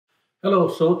Hello,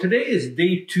 so today is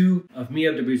day 2 of me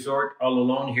at the resort all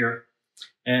alone here.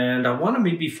 And I want to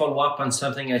maybe follow up on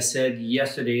something I said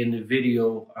yesterday in the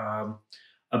video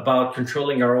about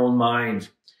controlling our own minds.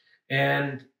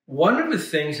 And one of the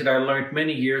things that I learned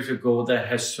many years ago that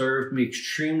has served me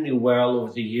extremely well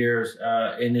over the years,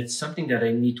 and it's something that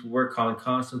I need to work on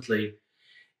constantly,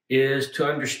 is to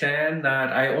understand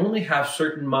that I only have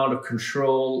certain amount of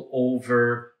control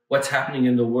over what's happening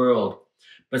in the world.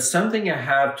 But something I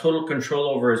have total control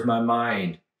over is my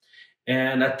mind.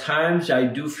 And at times I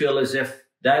do feel as if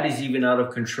that is even out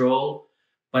of control,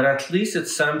 but at least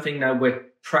it's something that with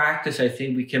practice, I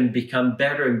think we can become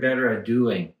better and better at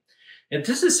doing. And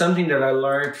this is something that I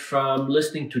learned from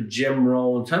listening to Jim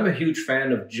Rohn. So I'm a huge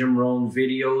fan of Jim Rohn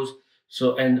videos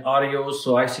and audios.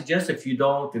 So I suggest if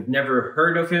you've never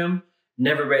heard of him,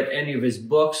 never read any of his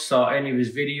books, saw any of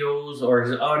his videos or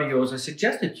his audios, I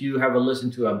suggest that you have a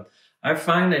listen to him. I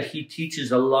find that he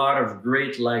teaches a lot of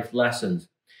great life lessons.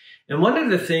 And one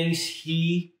of the things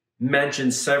he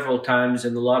mentions several times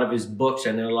in a lot of his books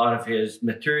and in a lot of his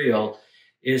material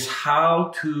is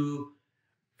how to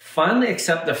finally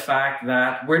accept the fact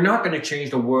that we're not going to change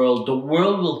the world. The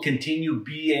world will continue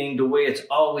being the way it's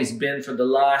always been for the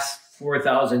last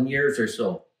 4,000 years or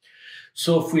so.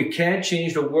 So if we can't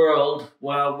change the world,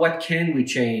 well, what can we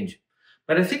change?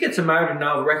 But I think it's a matter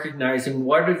now of recognizing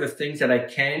what are the things that I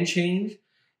can change,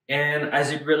 and as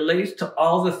it relates to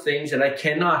all the things that I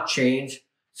cannot change,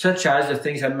 such as the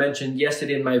things I mentioned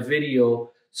yesterday in my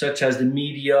video, such as the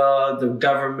media, the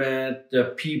government,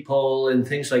 the people, and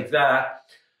things like that.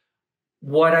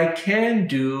 What I can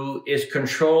do is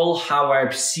control how I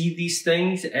see these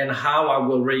things and how I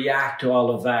will react to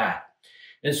all of that.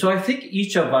 And so I think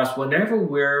each of us, whenever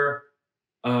we're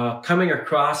coming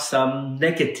across some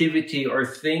negativity or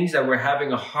things that we're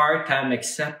having a hard time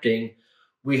accepting,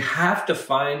 we have to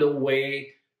find a way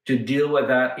to deal with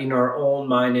that in our own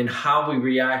mind and how we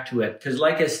react to it. Because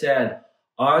like I said,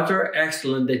 odds are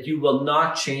excellent that you will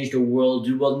not change the world.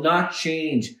 You will not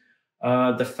change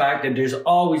the fact that there's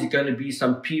always going to be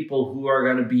some people who are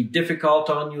going to be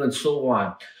difficult on you and so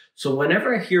on. So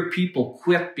whenever I hear people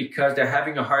quit because they're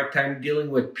having a hard time dealing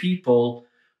with people,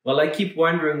 well, I keep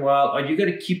wondering, well, are you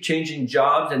going to keep changing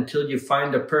jobs until you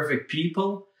find the perfect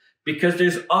people? Because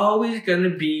there's always going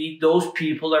to be those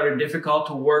people that are difficult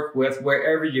to work with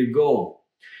wherever you go.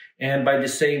 And by the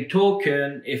same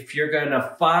token, if you're going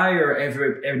to fire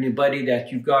anybody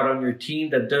that you've got on your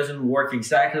team that doesn't work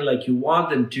exactly like you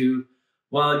want them to,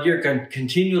 well, you're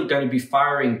continually going to be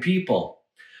firing people.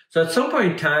 So at some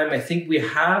point in time, I think we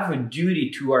have a duty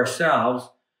to ourselves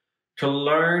to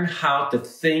learn how to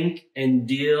think and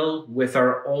deal with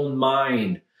our own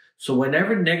mind. So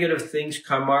whenever negative things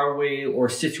come our way or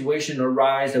situations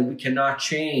arise that we cannot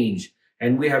change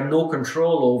and we have no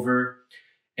control over,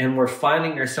 and we're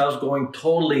finding ourselves going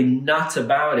totally nuts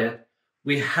about it,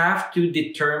 we have to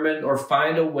determine or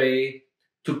find a way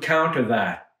to counter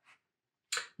that.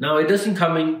 Now, it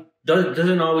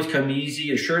doesn't always come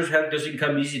easy. It sure as heck doesn't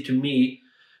come easy to me.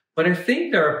 But I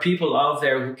think there are people out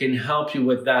there who can help you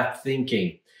with that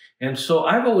thinking. And so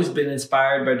I've always been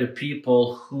inspired by the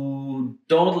people who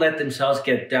don't let themselves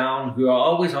get down, who are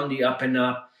always on the up and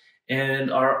up,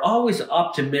 and are always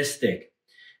optimistic.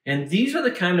 And these are the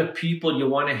kind of people you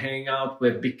want to hang out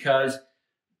with, because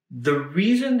the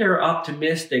reason they're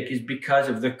optimistic is because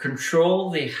of the control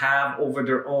they have over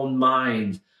their own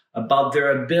minds, about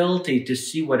their ability to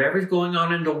see whatever's going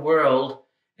on in the world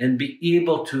and be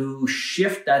able to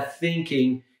shift that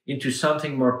thinking into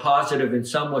something more positive in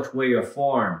some which way or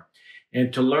form,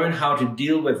 and to learn how to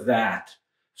deal with that.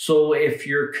 So if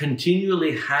you're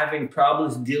continually having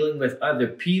problems dealing with other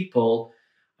people,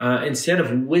 instead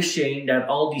of wishing that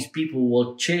all these people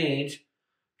will change,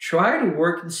 try to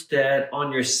work instead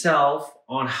on yourself,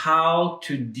 on how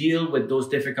to deal with those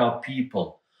difficult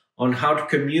people, on how to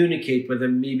communicate with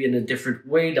them maybe in a different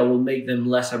way that will make them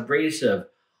less abrasive,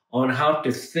 on how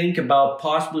to think about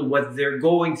possibly what they're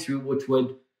going through, which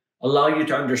would allow you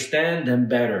to understand them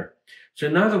better. So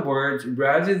in other words,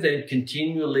 rather than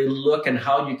continually look at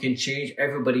how you can change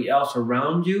everybody else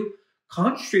around you,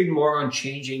 concentrate more on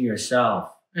changing yourself.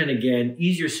 And again,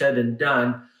 easier said than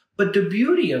done. But the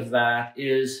beauty of that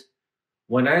is,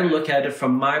 when I look at it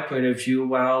from my point of view,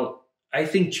 well, I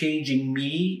think changing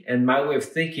me and my way of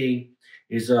thinking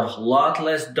is a lot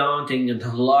less daunting and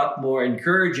a lot more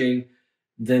encouraging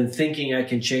than thinking I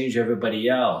can change everybody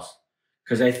else.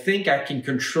 Because I think I can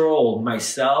control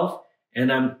myself,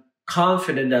 and I'm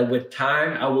confident that with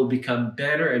time, I will become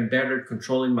better and better at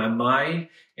controlling my mind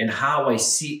and how I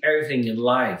see everything in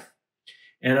life.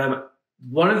 And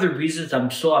one of the reasons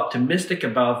I'm so optimistic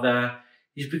about that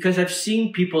is because I've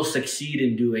seen people succeed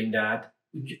in doing that.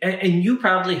 And you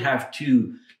probably have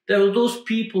too. There are those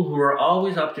people who are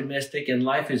always optimistic and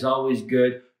life is always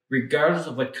good, regardless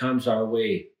of what comes our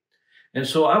way. And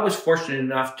so I was fortunate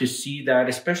enough to see that,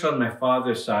 especially on my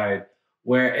father's side,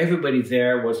 where everybody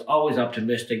there was always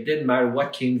optimistic, didn't matter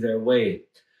what came their way.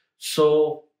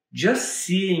 So just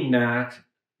seeing that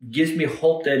gives me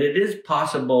hope that it is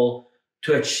possible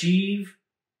to achieve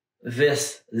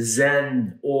this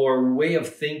Zen or way of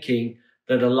thinking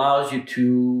that allows you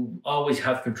to always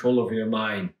have control over your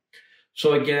mind.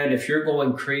 So again, if you're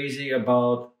going crazy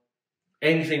about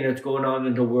anything that's going on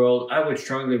in the world, I would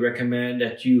strongly recommend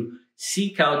that you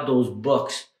seek out those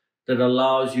books that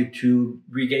allows you to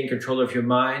regain control of your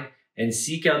mind, and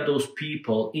seek out those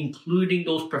people, including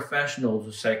those professionals,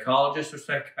 or psychologists or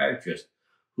psychiatrists,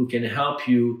 who can help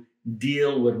you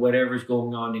deal with whatever's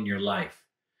going on in your life.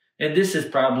 And this is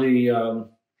probably, I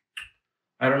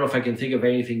don't know if I can think of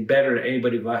anything better that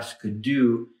anybody of us could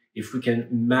do if we can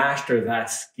master that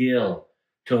skill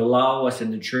to allow us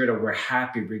and ensure that we're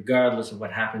happy regardless of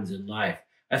what happens in life.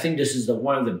 I think this is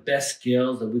one of the best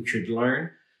skills that we should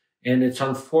learn. And it's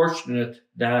unfortunate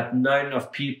that not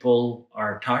enough people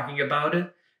are talking about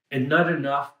it, and not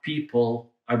enough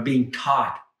people are being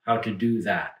taught how to do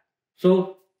that.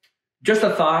 So just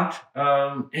a thought.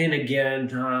 And again,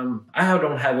 I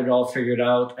don't have it all figured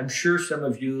out. I'm sure some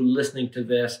of you listening to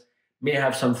this may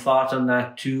have some thoughts on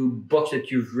that too. Books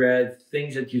that you've read,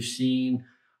 things that you've seen,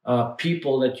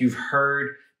 people that you've heard,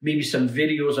 maybe some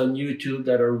videos on YouTube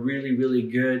that are really, really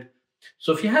good.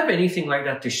 So if you have anything like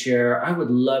that to share, I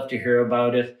would love to hear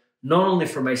about it, not only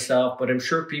for myself, but I'm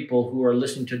sure people who are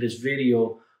listening to this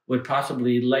video would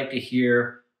possibly like to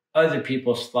hear other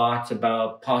people's thoughts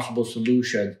about possible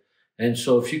solutions. And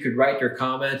so if you could write your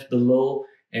comments below,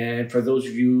 and for those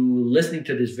of you listening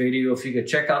to this video, if you could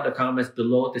check out the comments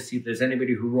below to see if there's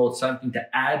anybody who wrote something to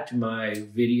add to my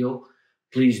video,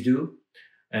 please do.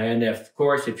 And of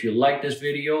course, if you like this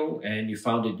video and you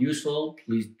found it useful,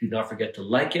 please do not forget to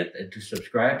like it and to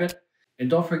subscribe it. And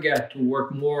don't forget to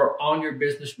work more on your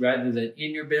business rather than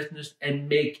in your business, and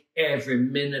make every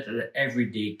minute of every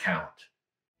day count.